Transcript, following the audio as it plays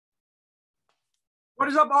What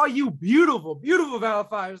is up, all you beautiful, beautiful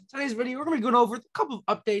ValiFiers? In today's video, we're going to be going over a couple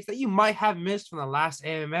of updates that you might have missed from the last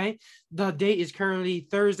AMA. The date is currently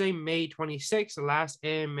Thursday, May 26th. The last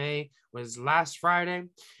AMA was last Friday.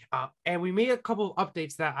 And we made a couple of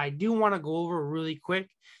updates that I do want to go over really quick,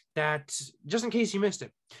 that just in case you missed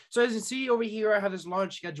it. So as you can see over here, I have this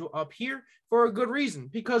launch schedule up here for a good reason,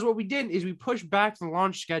 because what we did is we pushed back the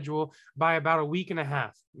launch schedule by about a week and a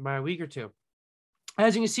half, by a week or two.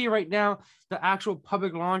 As you can see right now, the actual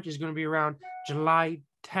public launch is going to be around July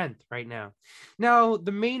 10th right now. Now,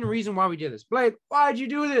 the main reason why we did this, Blake, why'd you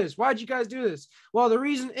do this? Why'd you guys do this? Well, the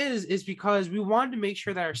reason is because we wanted to make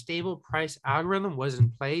sure that our stable price algorithm was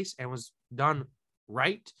in place and was done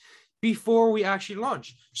right before we actually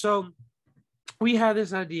launched. So we had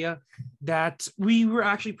this idea that we were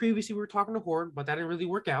actually previously, we were talking to Horde, but that didn't really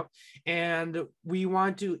work out. And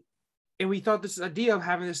we thought this idea of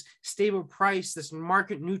having this stable price, this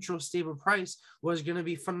market neutral stable price, was going to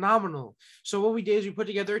be phenomenal. So what we did is we put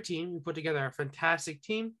together a team. We put together a fantastic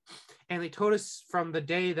team. And they told us from the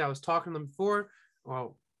day that I was talking to them before,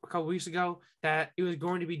 well, a couple weeks ago, that it was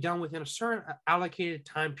going to be done within a certain allocated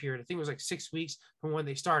time period. I think it was like 6 weeks from when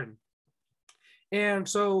they started. And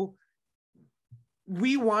so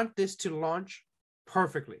we want this to launch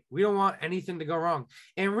perfectly. We don't want anything to go wrong.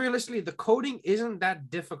 And realistically, the coding isn't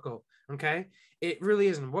that difficult. Okay, it really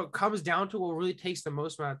isn't. What comes down to, what really takes the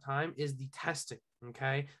most amount of time, is the testing.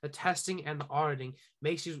 Okay, the testing and the auditing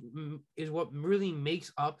is what really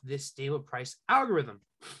makes up this stable price algorithm.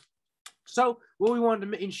 So what we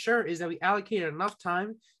wanted to ensure is that we allocated enough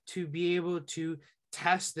time to be able to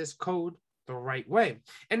test this code the right way.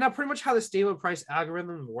 And now pretty much how the stable price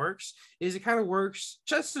algorithm works is, it kind of works,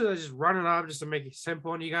 just to just run it up, just to make it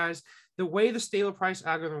simple on you guys. The way the stable price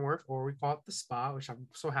algorithm works, or we call it the SPA, which I'm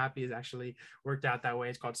so happy is actually worked out that way.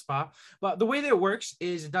 It's called SPA. But the way that it works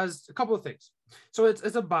is it does a couple of things. So it's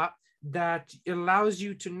a bot that allows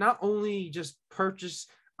you to not only just purchase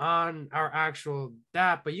on our actual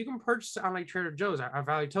DApp, but you can purchase it on like Trader Joe's, our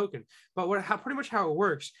value token. But pretty much how it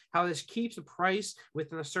works, how this keeps the price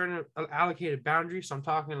within a certain allocated boundary. So I'm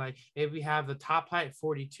talking like, if we have the top height at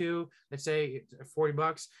 42, let's say it's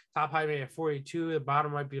 $40, top height maybe at 42, the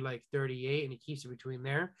bottom might be like 38, and it keeps it between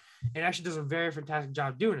there. It actually does a very fantastic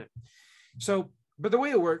job doing it. So, but the way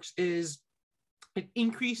it works is it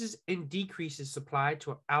increases and decreases supply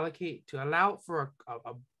to allow for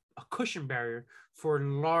a cushion barrier for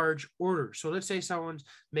large orders. So let's say someone's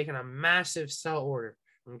making a massive sell order.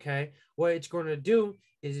 Okay, what it's going to do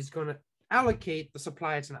is it's going to allocate the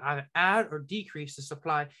supply. It's going to either add or decrease the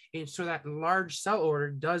supply, and so that large sell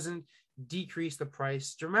order doesn't decrease the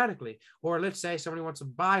price dramatically. Or let's say somebody wants to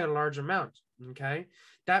buy a large amount. Okay,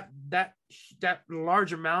 that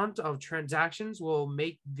large amount of transactions will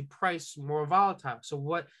make the price more volatile.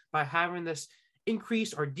 So by having this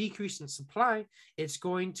increase or decrease in supply, it's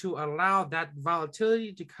going to allow that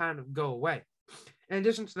volatility to kind of go away. In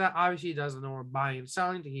addition to that, obviously it does the normal buying and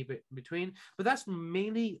selling to keep it in between, but that's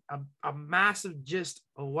mainly a massive gist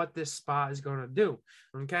of what this SPA is going to do.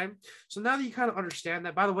 Okay, so now that you kind of understand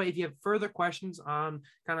that, by the way, if you have further questions on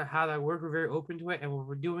kind of how that works, we're very open to it. And what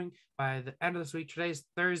we're doing by the end of this week, today's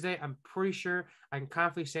Thursday, I'm pretty sure I can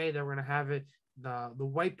confidently say that we're going to have it, the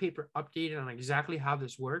white paper updated on exactly how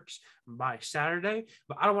this works by Saturday.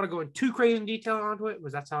 But I don't want to go in too crazy in detail onto it,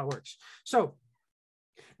 because that's how it works. So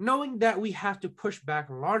knowing that we have to push back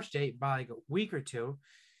a launch date by like a week or two,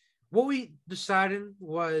 what we decided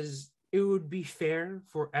was it would be fair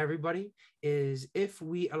for everybody is if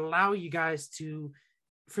we allow you guys to,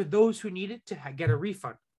 for those who need it, to get a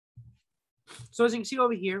refund. So as you can see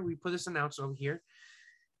over here, we put this announcement over here.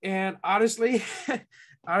 And honestly,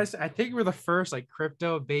 I think we're the first like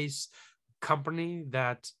crypto-based company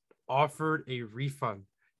that offered a refund,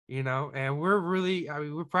 you know, and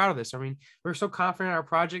we're proud of this. I mean, we're so confident in our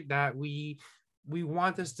project that we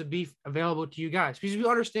want this to be available to you guys, because we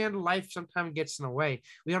understand life sometimes gets in the way.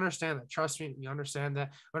 We understand that, trust me, we understand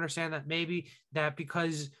that maybe that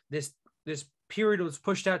because this period was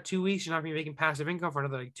pushed out 2 weeks, you're not going to be making passive income for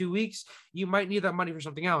another like 2 weeks. You might need that money for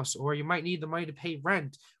something else, or you might need the money to pay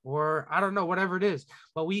rent, or I don't know, whatever it is.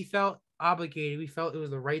 But we felt obligated. We felt it was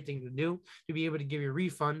the right thing to do, to be able to give you a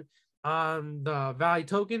refund on the VALI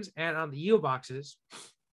tokens and on the YieldBoxes,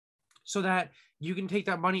 so that you can take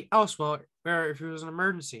that money elsewhere, or if it was an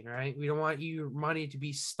emergency, right? We don't want your money to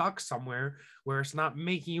be stuck somewhere where it's not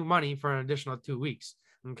making you money for an additional 2 weeks.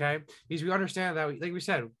 Okay, because we understand that, like we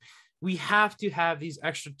said, we have to have these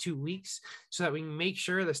extra 2 weeks so that we can make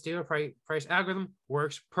sure the stable price algorithm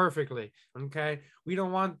works perfectly. Okay, we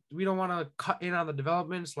don't want to cut in on the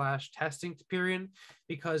development / testing period,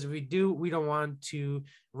 because if we do, we don't want to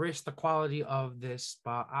risk the quality of this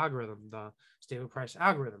algorithm, the stable price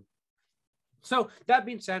algorithm. So that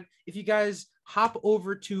being said, if you guys hop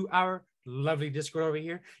over to our lovely Discord over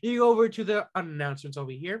here, you go over to the announcements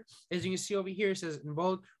over here. As you can see over here, it says in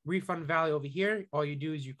bold Refund VALI over here. All you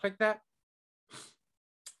do is you click that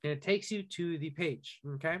and it takes you to the page,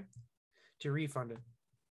 okay, to refund it.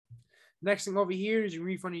 Next thing over here is you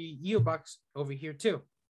refund your YieldBox over here too.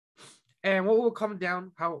 And what will come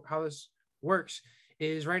down, how this works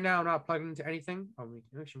is right now I'm not plugged into anything. Oh,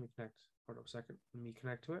 let me connect. Hold up a second. Let me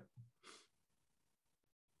connect to it.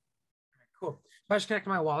 Cool. So I just connect to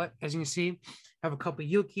my wallet. As you can see, I have a couple of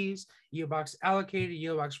yield keys, YieldBox allocated,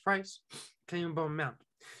 YieldBox price, claimable amount.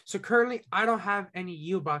 So currently, I don't have any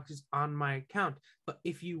YieldBoxes on my account. But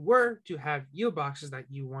if you were to have YieldBoxes that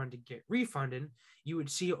you wanted to get refunded, you would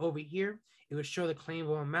see over here. It would show the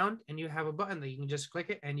claimable amount, and you have a button that you can just click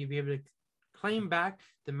it, and you'll be able to claim back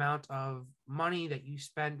the amount of money that you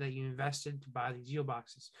spent, that you invested to buy these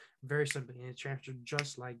YieldBoxes. Very simple, and it's transferred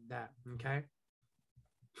just like that. Okay.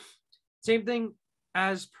 Same thing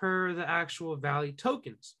as per the actual VALI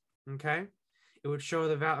tokens, okay? It would show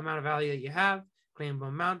the amount of value that you have, claimable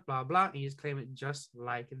amount, blah, blah, and you just claim it just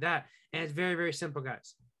like that. And it's very, very simple,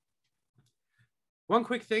 guys. One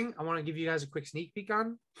quick thing I want to give you guys a quick sneak peek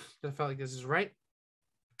on, because I felt like this is right,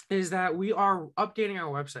 is that we are updating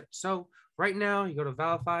our website. So right now, you go to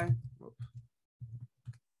ValiFi,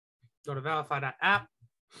 go to ValiFi.app,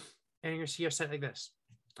 and you're going to see our site like this.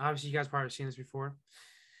 Obviously, you guys probably seen this before.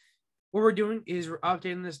 What we're doing is we're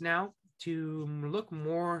updating this now to look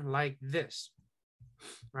more like this,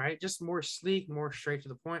 right? Just more sleek, more straight to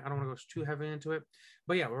the point. I don't want to go too heavily into it,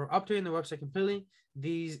 but yeah, we're updating the website completely.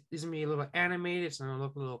 These is gonna be a little animated. It's gonna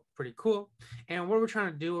look a little pretty cool. And what we're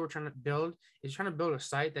trying to do, what we're trying to build, is trying to build a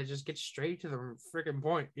site that just gets straight to the freaking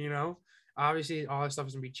point. You know, obviously all this stuff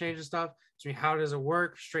is gonna be changed and stuff. So how does it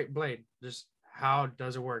work? Straight blade. Just how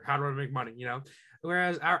does it work? How do I make money? You know.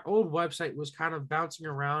 Whereas our old website was kind of bouncing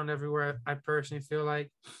around everywhere, I personally feel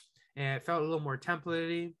like, and it felt a little more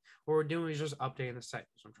template-y. What we're doing is just updating the site.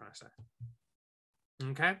 That's what I'm trying to say.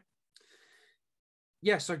 Okay.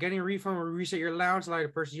 Yeah, so getting a refund will reset your allowance, allow you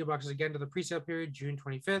to purchase YieldBoxes again to the presale period, June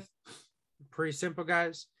 25th. Pretty simple,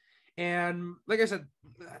 guys. And like I said,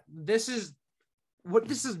 this is what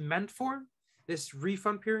this is meant for. This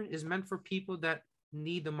refund period is meant for people that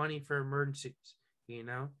need the money for emergencies, you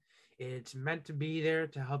know? It's meant to be there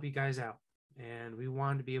to help you guys out, and we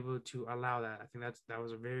wanted to be able to allow that. I think that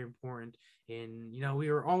was a very important. And you know,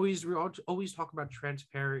 we always talk about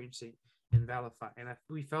transparency in ValiFi, and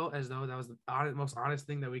we felt as though that was the most honest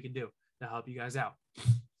thing that we could do to help you guys out,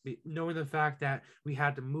 knowing the fact that we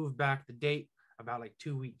had to move back the date about like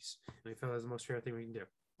 2 weeks, and we felt it was the most fair thing we can do.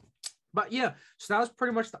 But yeah, so that was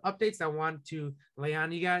pretty much the updates that I wanted to lay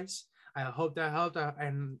on you guys. I hope that helped.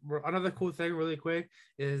 And another cool thing really quick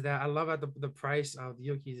is that I love how the price of the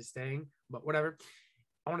yield keys is staying, but whatever.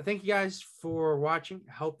 I want to thank you guys for watching.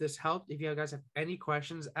 I hope this helped. If you guys have any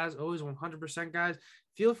questions, as always, 100% guys,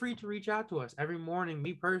 feel free to reach out to us every morning.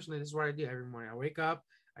 Me personally, this is what I do every morning. I wake up,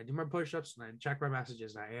 I do my push-ups, and I check my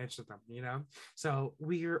messages, and I answer them, you know? So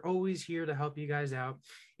we are always here to help you guys out.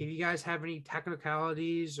 If you guys have any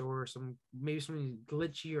technicalities or maybe something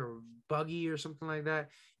glitchy or buggy or something like that,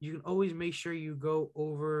 you can always make sure you go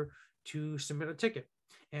over to submit a ticket.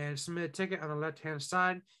 And submit a ticket on the left-hand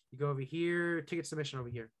side. You go over here, ticket submission over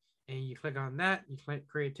here. And you click on that, you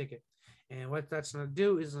create a ticket. And what that's going to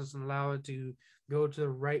do is it's going to allow it to go to the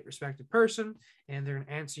right respective person, and they're going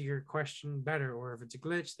to answer your question better. Or if it's a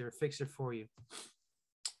glitch, they'll fix it for you.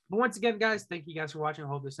 But once again, guys, thank you guys for watching. I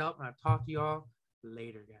hope this helped, and I'll talk to you all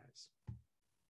later, guys.